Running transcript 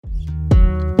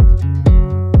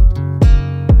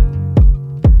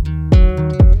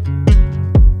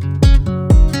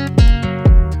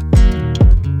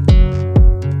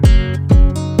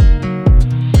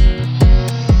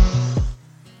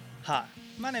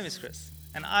name is Chris,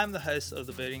 and I'm the host of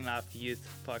the Birding Life Youth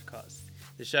podcast,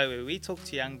 the show where we talk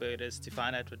to young birders to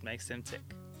find out what makes them tick.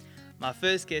 My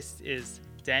first guest is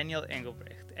Daniel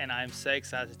Engelbrecht, and I'm so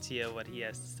excited to hear what he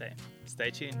has to say.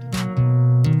 Stay tuned.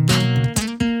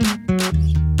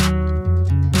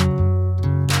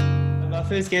 My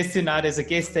first guest tonight is a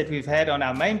guest that we've had on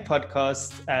our main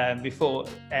podcast before,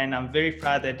 and I'm very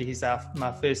proud that he's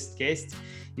my first guest.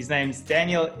 His name's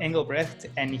Daniel Engelbrecht,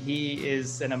 and he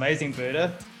is an amazing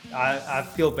birder. I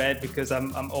feel bad because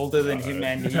I'm older than him,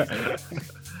 and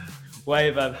he's way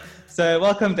above. So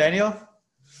welcome, Daniel.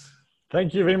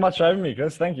 Thank you very much for having me,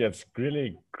 Chris. Thank you. It's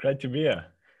really great to be here.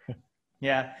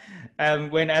 Yeah.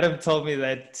 When Adam told me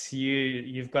that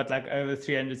you've got like over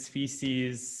 300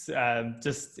 species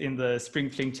just in the Spring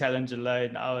Fling Challenge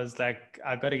alone, I was like,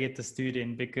 I got to get this dude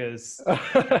in because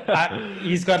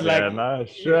he's got like,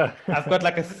 I've got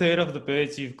like a third of the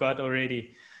birds you've got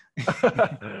already.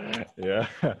 Yeah.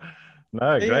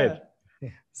 No, great.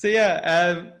 So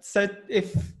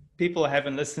if people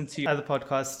haven't listened to other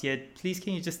podcasts yet, please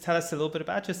can you just tell us a little bit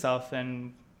about yourself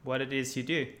and what it is you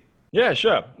do? Yeah,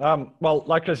 sure. Well,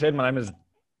 like I said, my name is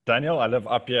Daniel. I live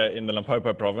up here in the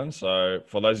Limpopo province. So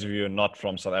for those of you who are not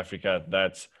from South Africa,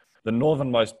 that's the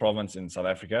northernmost province in South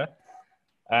Africa.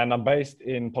 And I'm based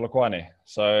in Polokwane.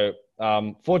 So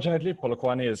fortunately,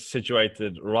 Polokwane is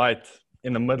situated right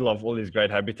in the middle of all these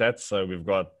great habitats. So we've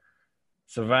got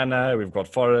savanna, we've got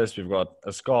forest, we've got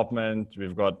escarpment,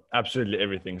 we've got absolutely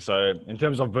everything. So in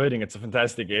terms of birding, it's a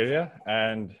fantastic area.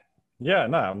 And yeah,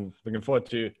 no, I'm looking forward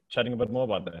to chatting a bit more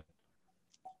about that.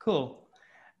 Cool.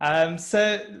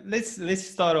 So let's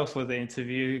start off with the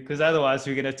interview, because otherwise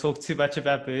we're going to talk too much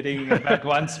about birding, about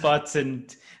one spot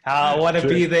and how I want to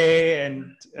be there.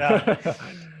 And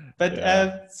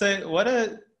so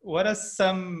what are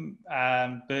some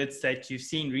birds that you've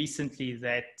seen recently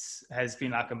that has been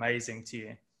like amazing to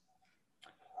you?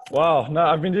 Wow, no,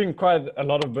 I've been doing quite a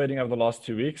lot of birding over the last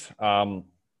 2 weeks.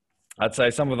 I'd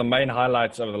say some of the main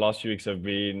highlights over the last few weeks have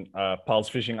been Paul's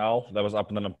fishing owl that was up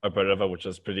in the Limpopo River, which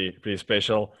was pretty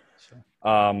special.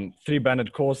 Sure.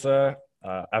 Three-banded courser,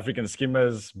 African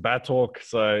skimmers, bathhawk.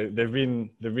 So there've been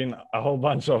a whole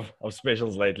bunch of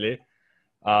specials lately.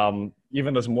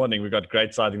 Even this morning we got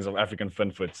great sightings of African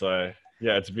finfoot. So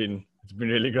yeah, it's been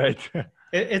really great.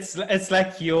 It's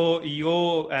like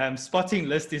your spotting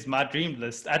list is my dream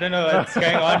list. I don't know what's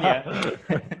going on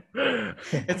here.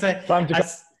 It's like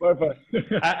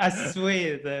I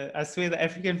swear the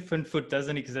African finfoot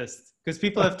doesn't exist, because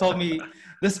people have told me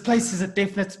this place is a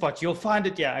definite spot. You'll find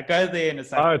it. Yeah, I go there and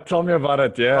it's like, oh, tell me about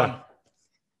it. Yeah.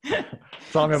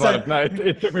 Tell me about it. No,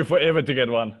 it took me forever to get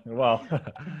one. Wow.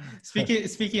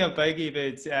 Speaking of bogey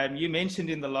birds, you mentioned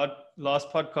in the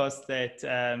last podcast that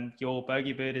your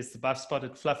bogey bird is the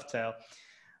buff-spotted flufftail.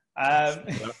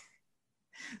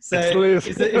 So is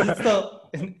it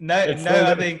still no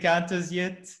other encounters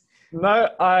yet? No,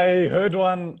 I heard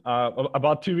one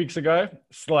about 2 weeks ago.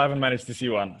 Still haven't managed to see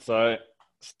one. So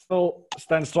still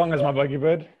stand strong as my bogey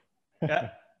bird. Yeah.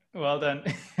 Well done.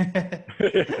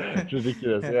 It's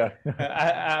ridiculous, yeah.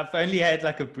 I've only had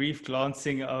like a brief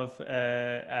glancing of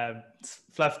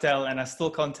flufftail, and I still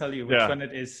can't tell you which one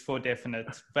it is for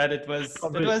definite. But it was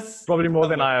probably more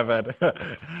than I have had.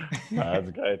 No,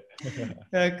 that's great.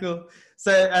 Yeah, cool.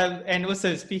 So and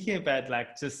also speaking about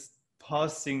like just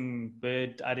passing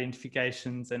bird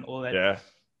identifications and all that. Yeah.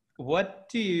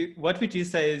 What would you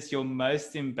say is your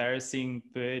most embarrassing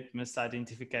bird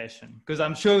misidentification? Because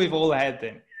I'm sure we've all had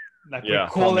them. Like we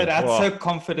call it out so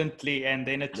confidently, and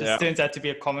then it just turns out to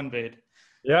be a common bird.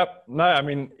 Yep. No, I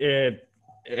mean, it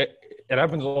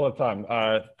happens all the time.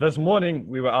 This morning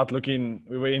we were out looking,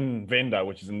 we were in Venda,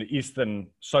 which is in the eastern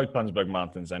Soutpansberg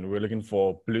Mountains, and we were looking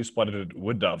for blue-spotted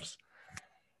wood doves.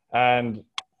 And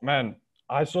man,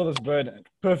 I saw this bird,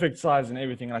 perfect size and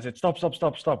everything. And I said, stop.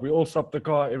 We all stop the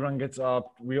car. Everyone gets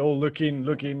out. We all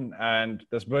looking. And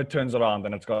this bird turns around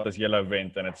and it's got this yellow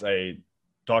vent and it's a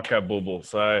dark-cap bulbul.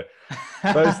 So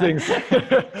those things.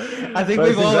 I think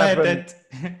we've all had that.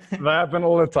 They happen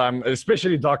all the time,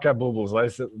 especially dark-cap bulbuls.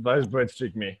 Those birds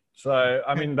trick me. So,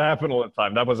 I mean, they happen all the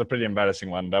time. That was a pretty embarrassing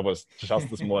one. That was just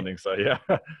this morning. So yeah,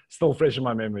 still fresh in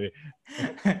my memory.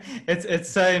 It's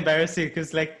so embarrassing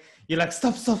because like, you're like,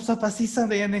 stop, I see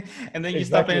something. And then you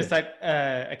stop and it's like,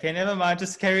 okay, never mind,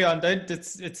 just carry on.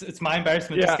 It's my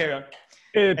embarrassment, just carry on.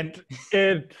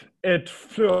 It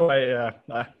flew away,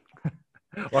 yeah.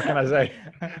 What can I say?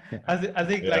 I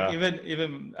think like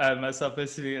even myself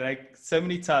personally, like so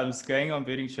many times going on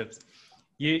birding trips,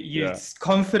 you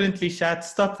confidently shout,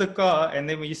 stop the car. And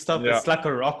then when you stop, it's like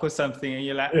a rock or something. And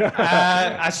you're like,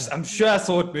 I'm sure I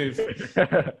saw it move.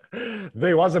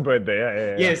 There was a bird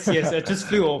there. Yeah. Yes, yes, it just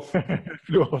flew off.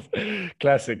 Flew off.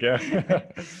 Classic, yeah.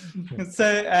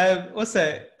 So,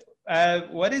 also,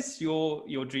 what is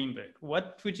your dream bird?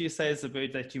 What would you say is the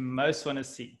bird that you most want to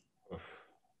see?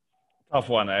 Tough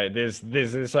one, eh?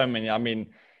 There's so many. I mean,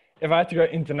 if I had to go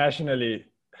internationally,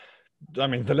 I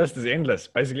mean, the list is endless.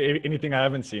 Basically, anything I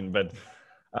haven't seen. But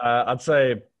I'd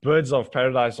say birds of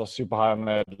paradise are super high on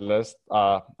that list.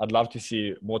 I'd love to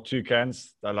see more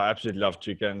toucans. I absolutely love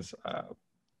toucans.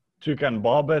 Toucan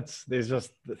barbets. There's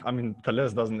just, I mean, the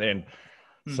list doesn't end.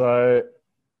 So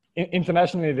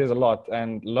internationally, there's a lot,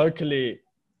 and locally,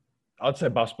 I'd say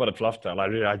buff-spotted flufftail.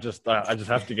 I just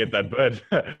have to get that bird.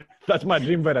 That's my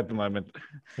dream bird at the moment.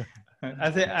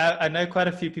 I know quite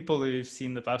a few people who've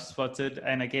seen the buff-spotted,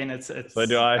 and again, So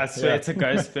do I. I swear it's a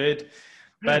ghost bird.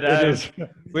 But It is.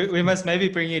 we must maybe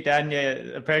bring you down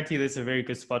here. Apparently, there's a very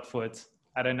good spot for it.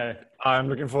 I don't know. I'm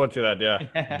looking forward to that.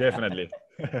 Yeah, definitely.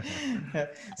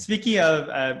 Speaking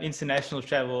of international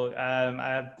travel,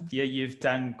 yeah, you've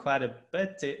done quite a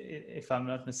bit, if I'm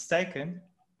not mistaken.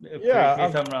 Yeah, Correct me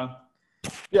if I'm wrong.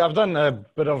 Yeah, I've done a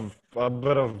bit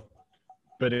of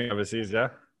bidding overseas. Yeah.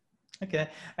 Okay.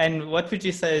 And what would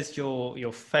you say is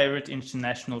your favorite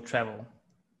international travel?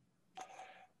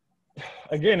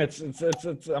 Again, it's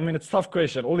I mean, it's a tough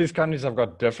question. All these countries have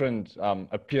got different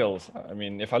appeals. I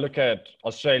mean, if I look at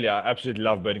Australia, I absolutely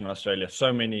love birding in Australia.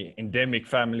 So many endemic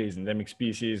families, endemic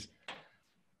species.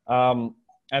 And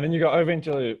then you go over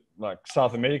into like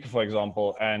South America, for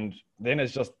example, and then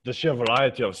it's just the sheer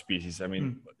variety of species. I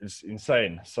mean, it's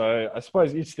insane. So I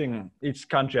suppose each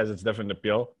country has its different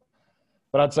appeal.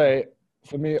 But I'd say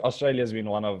for me, Australia has been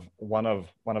one of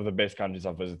the best countries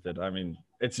I've visited. I mean,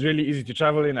 it's really easy to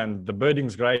travel in, and the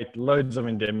birding's great. Loads of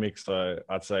endemics. So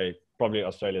I'd say probably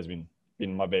Australia's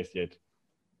been my best yet.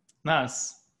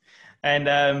 Nice.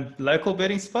 And local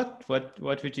birding spot? What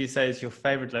would you say is your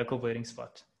favorite local birding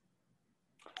spot?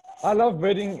 I love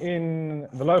birding in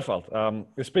the Lowveld,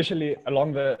 especially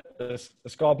along the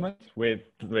escarpment where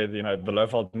you know the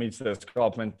Lowveld meets the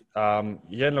escarpment.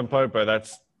 Here in Limpopo,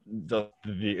 that's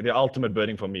the ultimate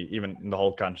birding for me, even in the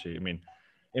whole country. I mean,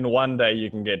 in one day you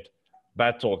can get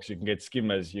bat-hawks, you can get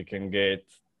skimmers, you can get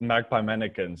magpie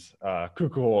mannequins,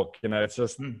 cuckoo hawk. You know, it's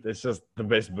just the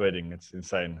best birding. It's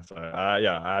insane. So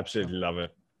yeah, I absolutely love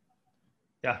it.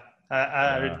 Yeah.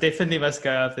 I definitely must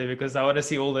go out there because I want to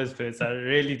see all those birds. I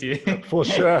really do. For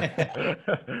sure.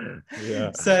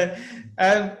 Yeah. So,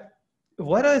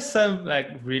 what are some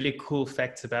like really cool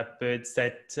facts about birds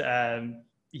that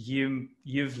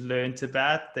you've learned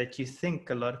about that you think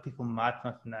a lot of people might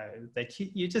not know, that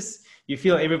you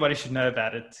feel everybody should know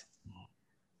about it?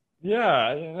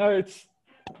 Yeah, you know,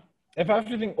 if I have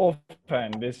to think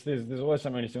offhand, there's always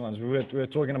some interesting ones. We were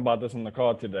talking about this in the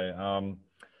car today.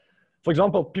 For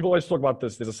example, people always talk about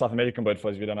this. There's a South American bird, for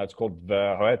those of you don't know, it's called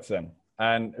the hoatzin.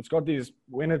 And it's got these,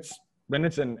 when it's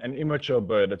an immature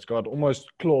bird, it's got almost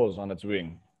claws on its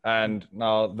wing. And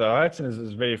now the hoatzin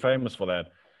is very famous for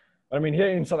that. But I mean, here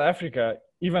in South Africa,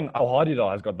 even our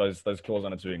hardydaw has got those claws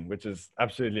on its wing, which is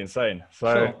absolutely insane.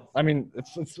 So, sure. I mean,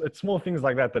 it's small things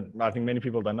like that I think many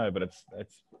people don't know, but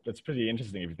it's pretty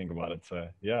interesting if you think about it. So,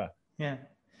 yeah. Yeah.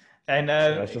 And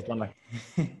that's just one like...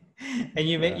 And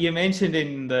you mentioned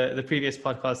in the previous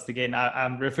podcast, again,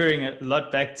 I'm referring a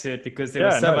lot back to it because there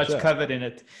was so much covered in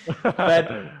it.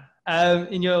 But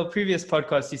in your previous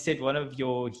podcast, you said one of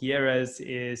your heroes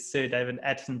is Sir David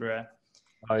Attenborough.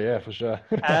 Oh, yeah, for sure.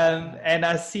 And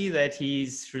I see that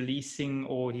he's releasing,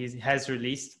 or he has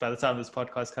released, by the time this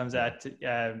podcast comes out,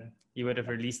 he would have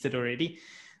released it already.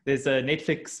 There's a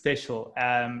Netflix special,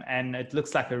 and it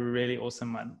looks like a really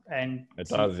awesome one. And it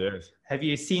does, yes. Have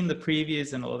you seen the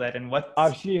previews and all that? And what I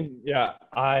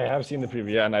have seen the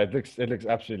preview, yeah, and it looks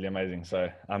absolutely amazing. So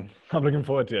I'm looking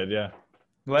forward to it, yeah.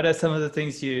 What are some of the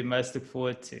things you most look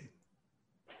forward to?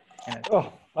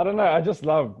 Oh, I don't know. I just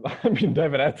love. I mean,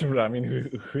 David Attenborough. I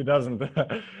mean, who doesn't?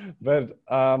 But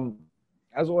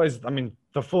as always, I mean,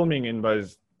 the filming in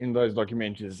those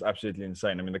documentaries is absolutely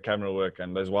insane. I mean, the camera work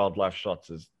and those wildlife shots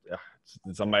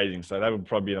it's amazing. So that would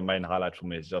probably be the main highlight for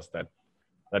me. Is just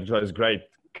those great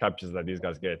captures that these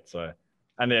guys get. So,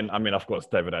 and then I mean, of course,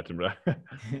 David Attenborough.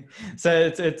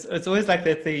 So it's always like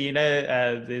that thing, you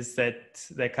know. There's that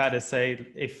they kind of say,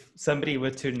 if somebody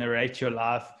were to narrate your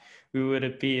life, who would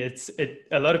it be?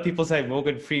 A lot of people say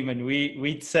Morgan Freeman.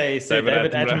 We'd say Sir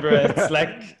David Attenborough. It's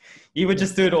like he would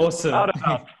just do it awesome.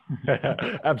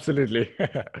 Absolutely.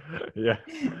 Yeah.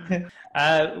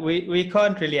 We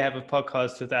can't really have a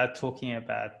podcast without talking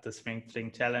about the Spring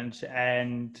Fling Challenge,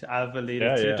 and I've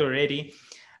alluded to it already.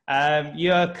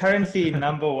 You are currently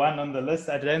number one on the list.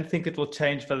 I don't think it will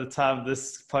change by the time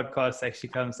this podcast actually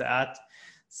comes out.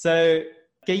 So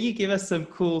can you give us some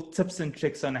cool tips and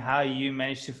tricks on how you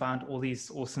managed to find all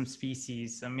these awesome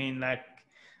species? I mean, like,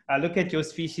 I look at your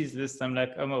species list, I'm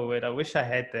like, oh my word, I wish I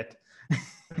had that.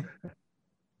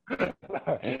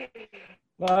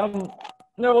 No,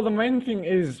 well, the main thing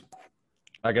is,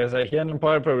 like I say, here in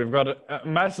Limpopo, we've got a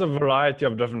massive variety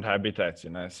of different habitats, you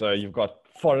know. So you've got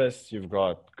forests, you've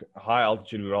got high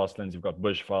altitude grasslands, you've got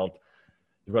bushveld,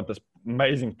 you've got this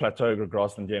amazing plateau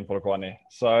grassland here in Polokwane.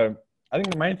 So I think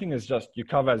the main thing is just you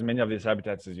cover as many of these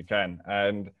habitats as you can.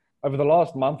 And over the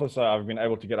last month or so, I've been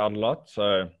able to get out a lot.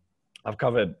 So I've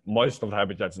covered most of the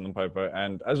habitats in Limpopo.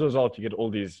 And as a result, you get all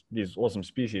these awesome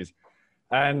species.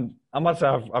 And I must say,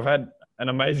 I've had an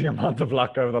amazing amount of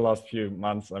luck over the last few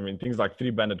months. I mean, things like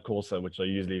three-banded corsair, which are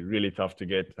usually really tough to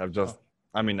get, have just,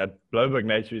 I mean, at Bloberg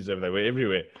Nature Reserve, they were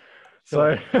everywhere.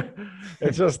 So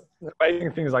it's just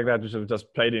amazing things like that, which have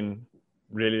just played in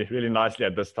really, really nicely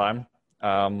at this time.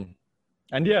 And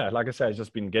yeah, like I said, it's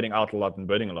just been getting out a lot and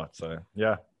birding a lot. So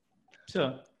yeah.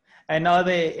 Sure. And are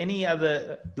there any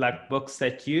other like books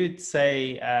that you'd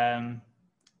say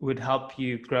would help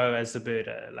you grow as a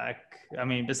birder? Like, I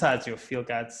mean, besides your field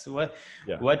guides, what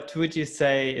would you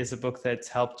say is a book that's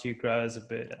helped you grow as a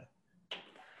birder?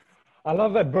 I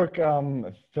love that book,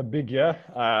 The Big Year.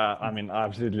 I mean, I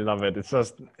absolutely love it. It's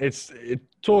just, it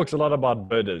talks a lot about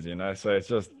birders, you know, so it's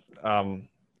just,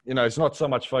 you know, it's not so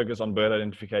much focus on bird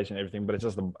identification and everything, but it's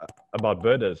just about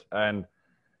birders. And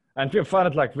people find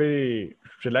it like very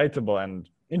relatable and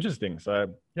interesting.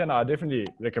 So yeah, no, I definitely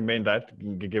recommend that,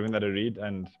 giving that a read.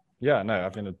 And yeah, no, I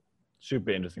find it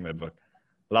super interesting, that book.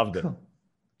 Loved it.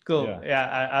 Cool.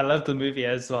 Yeah, I love the movie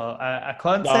as well. I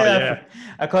can't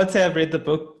say I've read the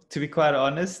book, to be quite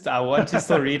honest. I want to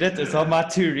still read it. It's on my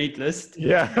to-read list.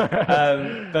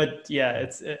 Yeah. But yeah,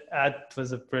 it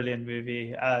was a brilliant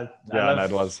movie.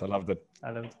 It was. I loved it.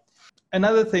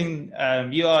 Another thing,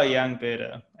 you are a young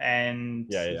birder, and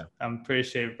yeah. I'm pretty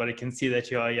sure everybody can see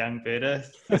that you are a young birder.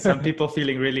 Some people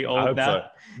feeling really old now.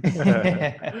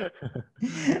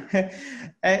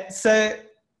 So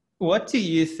what do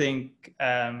you think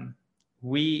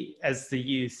we as the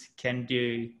youth can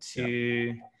do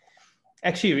to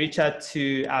actually reach out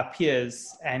to our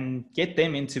peers and get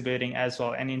them into birding as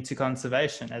well and into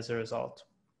conservation as a result?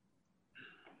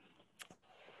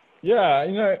 Yeah,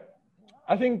 you know,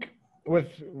 I think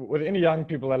with any young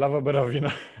people, I love a bit of, you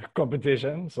know,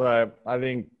 competition. So I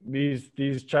think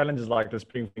these challenges like the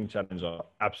Spring Fling Challenge are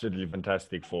absolutely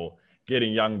fantastic for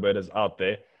getting young birders out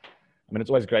there. I mean, it's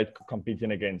always great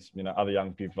competing against, you know, other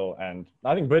young people. And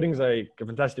I think birding is a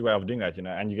fantastic way of doing that, you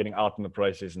know, and you're getting out in the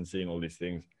process and seeing all these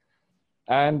things.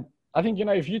 And I think, you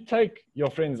know, if you take your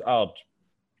friends out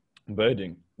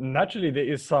birding, naturally there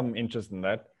is some interest in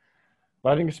that.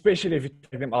 But I think especially if you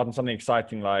take them out on something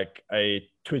exciting like a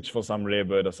twitch for some rare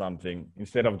bird or something,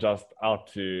 instead of just out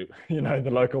to, you know,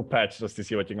 the local patch just to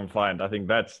see what you can find. I think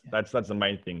that's the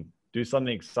main thing. Do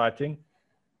something exciting.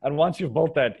 And once you've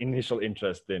built that initial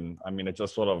interest, then, I mean, it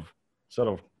just sort of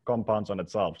compounds on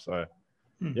itself. So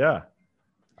yeah,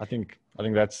 I think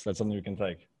that's something we can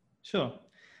take. Sure.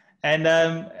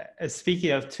 And speaking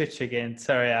of Twitch again,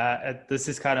 sorry, this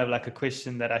is kind of like a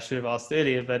question that I should have asked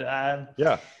earlier, but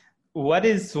yeah. What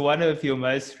is one of your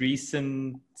most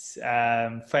recent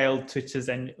failed Twitches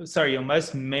your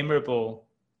most memorable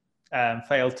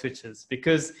failed Twitches?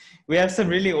 Because we have some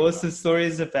really awesome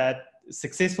stories about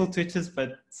successful Twitches,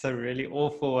 but some really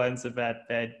awful ones about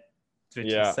bad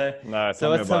Twitches. Yeah. So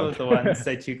what's some of the ones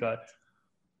that you got?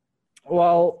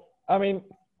 Well, I mean,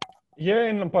 here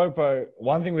in Limpopo,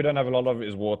 one thing we don't have a lot of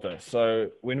is water. So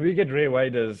when we get rare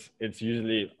waders, it's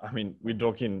usually, I mean, we're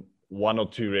talking 1 or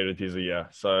 2 rarities a year.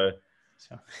 So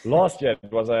last year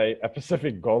it was a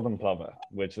Pacific golden plover,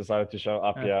 which decided to show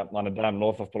up here on a dam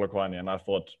north of Polokwane. And I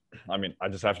thought, I mean, I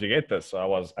just have to get this. So I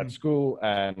was at school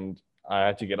and I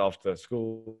had to get after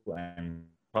school and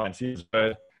try and see this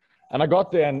bird. And I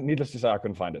got there and needless to say, I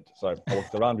couldn't find it. So I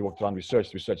walked around, we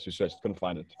searched, couldn't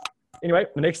find it. Anyway,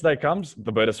 the next day comes,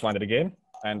 the birders find it again.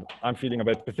 And I'm feeling a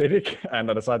bit pathetic and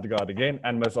I decide to go out again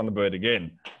and miss on the bird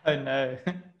again. Oh no.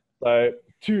 So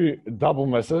 2 double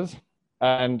misses.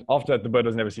 And after that, the bird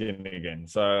was never seen again.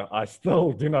 So I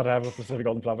still do not have a Pacific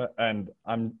golden plover, and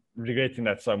I'm regretting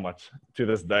that so much to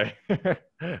this day.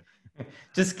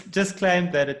 Just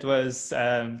claim that it was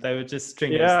they were just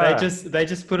stringers. Yeah. They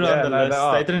just put it on the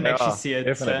list. They didn't actually see it.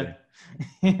 Definitely.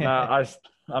 No,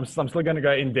 I'm still going to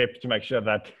go in depth to make sure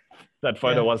that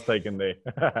photo was taken there.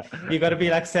 You got to be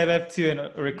like Sabab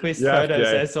and request photos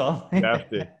as well. You have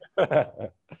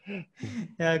to.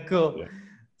 Yeah, cool. Yeah.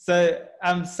 So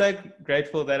I'm so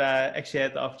grateful that I actually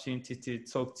had the opportunity to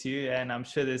talk to you, and I'm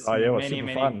sure there's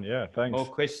many fun. Yeah, thanks. more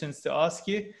questions to ask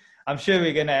you. I'm sure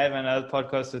we're going to have another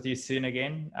podcast with you soon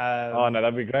again. Oh, no,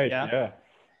 that'd be great. Yeah.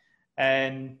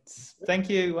 And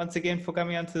thank you once again for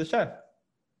coming onto the show.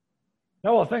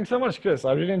 No, well, thanks so much, Chris.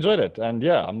 I really enjoyed it. And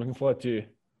yeah, I'm looking forward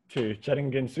to chatting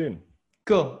again soon.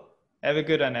 Cool. Have a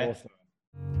good one, eh? Awesome.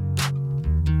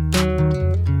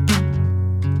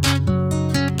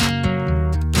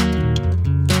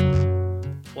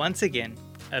 Once again,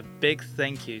 a big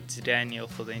thank you to Daniel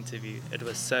for the interview. It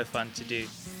was so fun to do.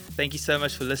 Thank you so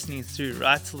much for listening through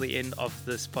right till the end of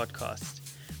this podcast.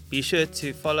 Be sure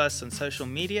to follow us on social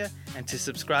media and to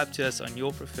subscribe to us on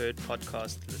your preferred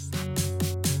podcast list.